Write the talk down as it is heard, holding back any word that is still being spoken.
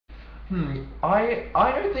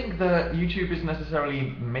I don't think that YouTube is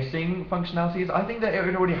necessarily missing functionalities. I think that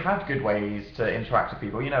it already had good ways to interact with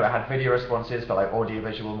people. You know, it had video responses for like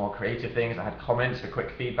audio-visual, more creative things. It had comments for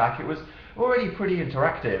quick feedback. It was already pretty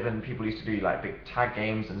interactive, and people used to do like big tag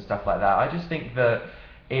games and stuff like that. I just think that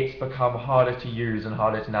it's become harder to use and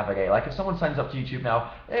harder to navigate. Like if someone signs up to YouTube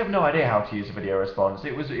now, they have no idea how to use a video response.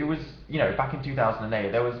 It was you know, back in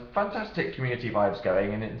 2008 there was fantastic community vibes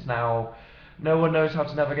going, and it's now no one knows how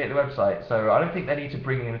to navigate the website. So I don't think they need to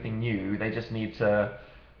bring anything new. They just need to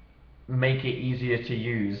make it easier to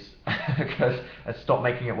use, because stop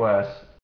making it worse.